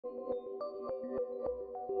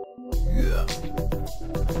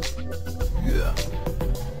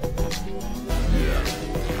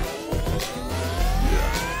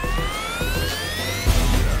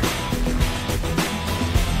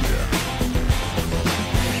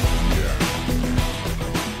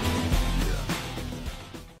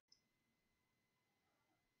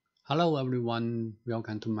Hello everyone,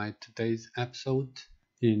 welcome to my today's episode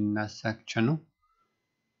in NetSec channel.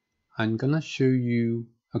 I'm gonna show you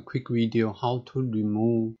a quick video how to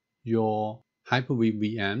remove your Hyper-V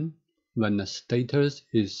VM when the status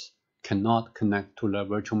is cannot connect to the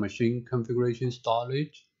virtual machine configuration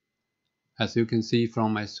storage. As you can see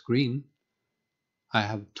from my screen, I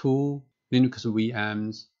have two Linux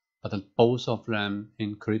VMs, but both of them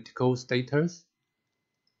in critical status.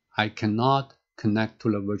 I cannot connect to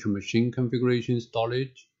the virtual machine configuration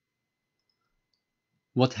storage.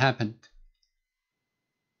 What happened?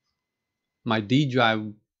 My D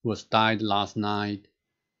drive was died last night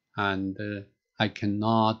and I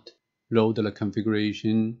cannot load the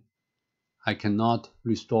configuration. I cannot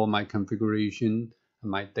restore my configuration and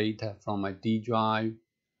my data from my D drive.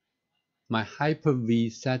 My Hyper-V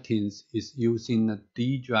settings is using the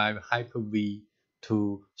D drive Hyper-V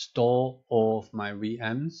to store all of my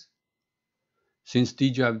VMs. Since D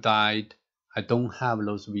drive died, I don't have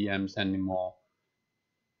those VMs anymore.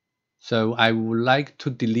 So I would like to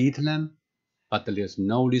delete them, but there's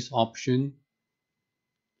no this option.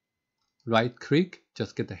 Right click,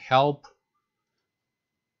 just get the help.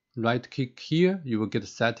 Right click here, you will get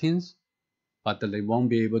settings, but they won't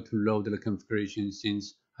be able to load the configuration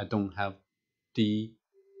since I don't have the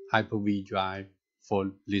Hyper-V drive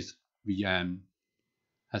for this VM.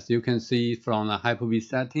 As you can see from the Hyper-V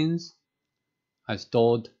settings, I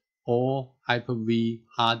stored all Hyper-V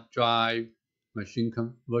hard drive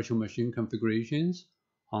virtual machine configurations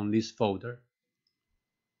on this folder.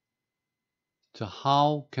 So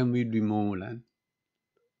how can we remove them?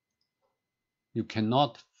 You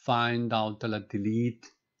cannot find out the delete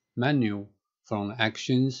menu from the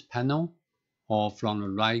actions panel or from the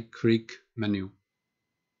right click menu.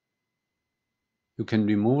 You can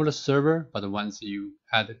remove the server, but once you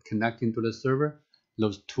add it connecting to the server,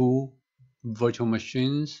 those two virtual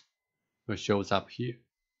machines will show up here.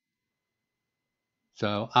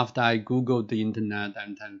 So after I Googled the internet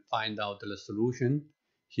and then find out the solution,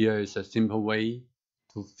 here is a simple way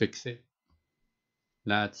to fix it.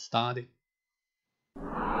 Let's start it.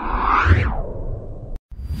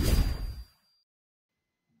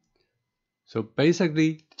 So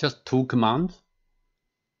basically just two commands.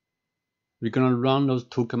 We're gonna run those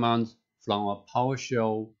two commands from a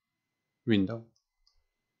PowerShell window.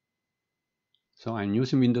 So I'm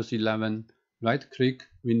using Windows 11, right click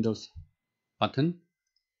Windows button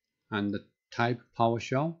and type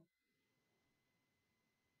PowerShell.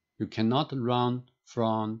 You cannot run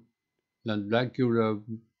from the regular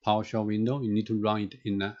PowerShell window, you need to run it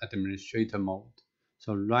in the administrator mode.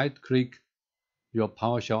 So right click your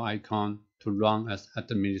PowerShell icon to run as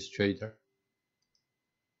administrator.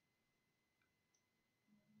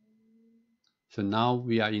 So now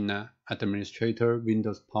we are in the administrator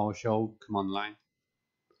Windows PowerShell command line.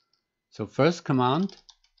 So first command,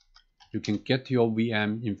 you can get your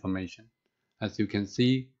VM information. As you can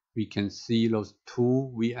see, we can see those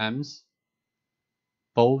two VMs.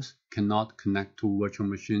 Both cannot connect to virtual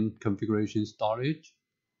machine configuration storage.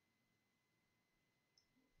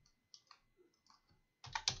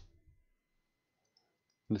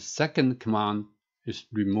 The second command is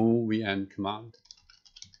remove VM command.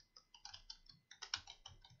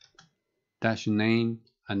 Dash name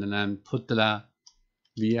and then put the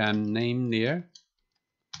VM name there.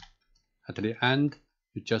 At the end,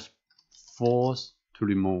 you just force to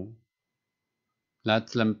remove.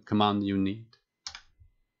 That's the command you need.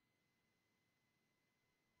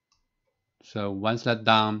 So once that's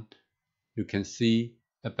done, you can see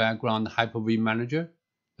the background Hyper-V manager.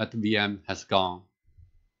 That VM has gone.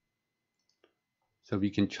 So we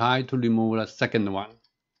can try to remove the second one.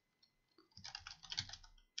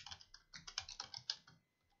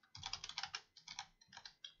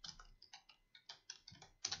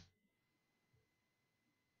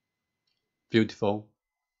 Beautiful.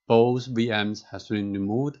 Both VMs has been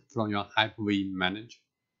removed from your Hyper-V manager.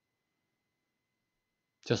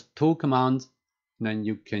 Just two commands, then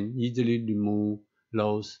you can easily remove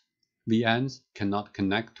those VMs cannot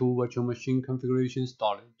connect to virtual machine configuration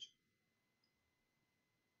storage.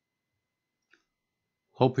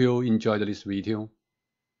 Hope you enjoyed this video.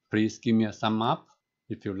 Please give me a thumb up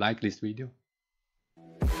if you like this video.